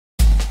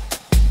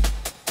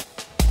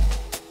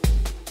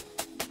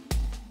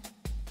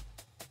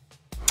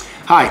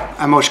Hi,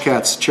 I'm Moshe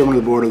Katz, Chairman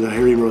of the Board of the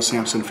Harry and Rose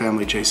Sampson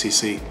Family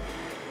JCC.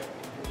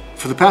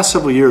 For the past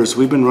several years,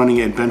 we've been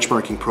running a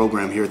benchmarking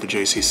program here at the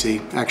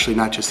JCC, actually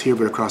not just here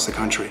but across the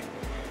country.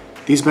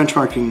 These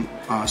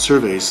benchmarking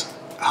surveys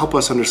help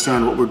us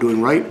understand what we're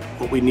doing right,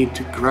 what we need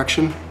to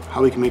correction,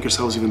 how we can make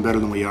ourselves even better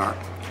than we are.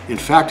 In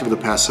fact, over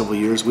the past several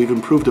years, we've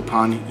improved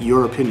upon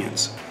your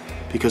opinions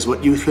because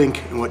what you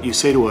think and what you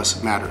say to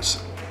us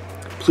matters.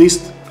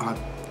 Please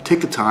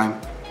take the time,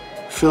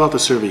 fill out the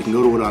survey. You can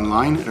go to it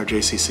online at our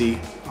JCC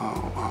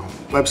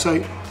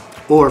website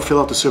or fill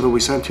out the survey we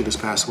sent you this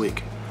past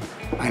week.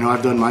 I know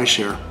I've done my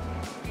share.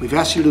 We've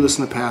asked you to do this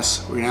in the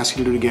past. We're going to ask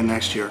you to do it again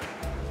next year.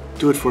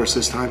 Do it for us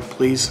this time.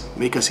 Please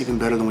make us even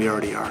better than we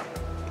already are.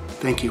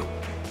 Thank you.